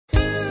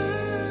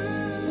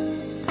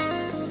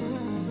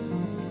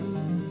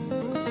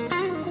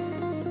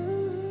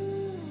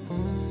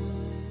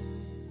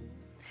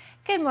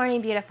Good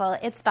morning, beautiful.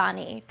 It's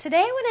Bonnie. Today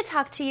I want to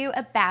talk to you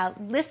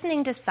about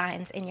listening to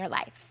signs in your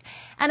life.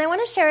 And I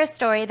want to share a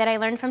story that I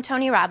learned from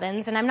Tony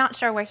Robbins, and I'm not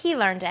sure where he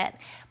learned it,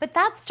 but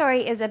that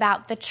story is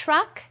about the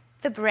truck,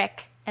 the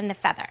brick, and the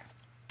feather.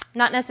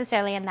 Not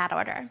necessarily in that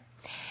order.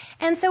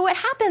 And so what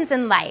happens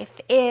in life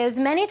is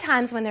many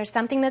times when there's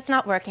something that's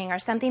not working or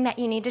something that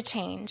you need to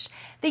change,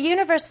 the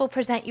universe will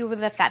present you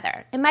with a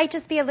feather. It might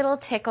just be a little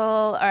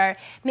tickle or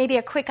maybe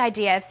a quick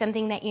idea of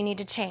something that you need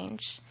to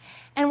change.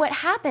 And what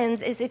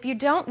happens is if you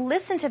don't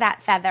listen to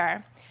that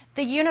feather,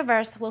 the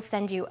universe will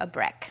send you a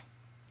brick.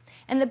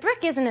 And the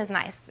brick isn't as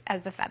nice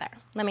as the feather,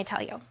 let me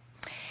tell you.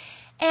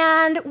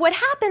 And what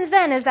happens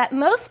then is that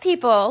most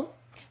people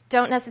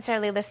don't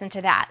necessarily listen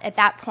to that at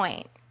that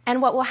point. And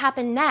what will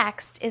happen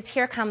next is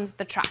here comes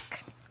the truck.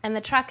 And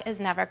the truck is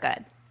never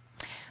good.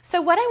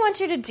 So what I want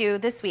you to do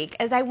this week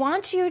is I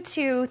want you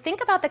to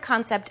think about the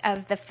concept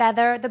of the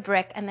feather, the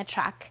brick, and the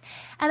truck.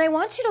 And I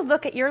want you to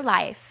look at your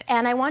life,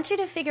 and I want you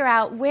to figure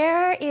out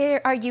where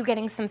are you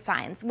getting some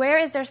signs? Where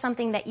is there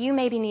something that you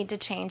maybe need to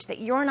change that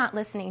you're not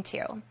listening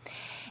to?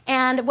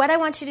 And what I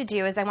want you to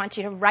do is I want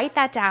you to write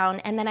that down,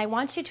 and then I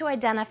want you to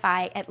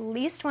identify at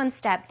least one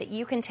step that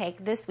you can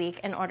take this week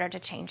in order to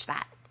change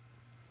that.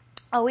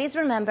 Always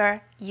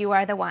remember, you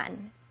are the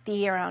one.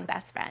 Be your own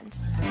best friend.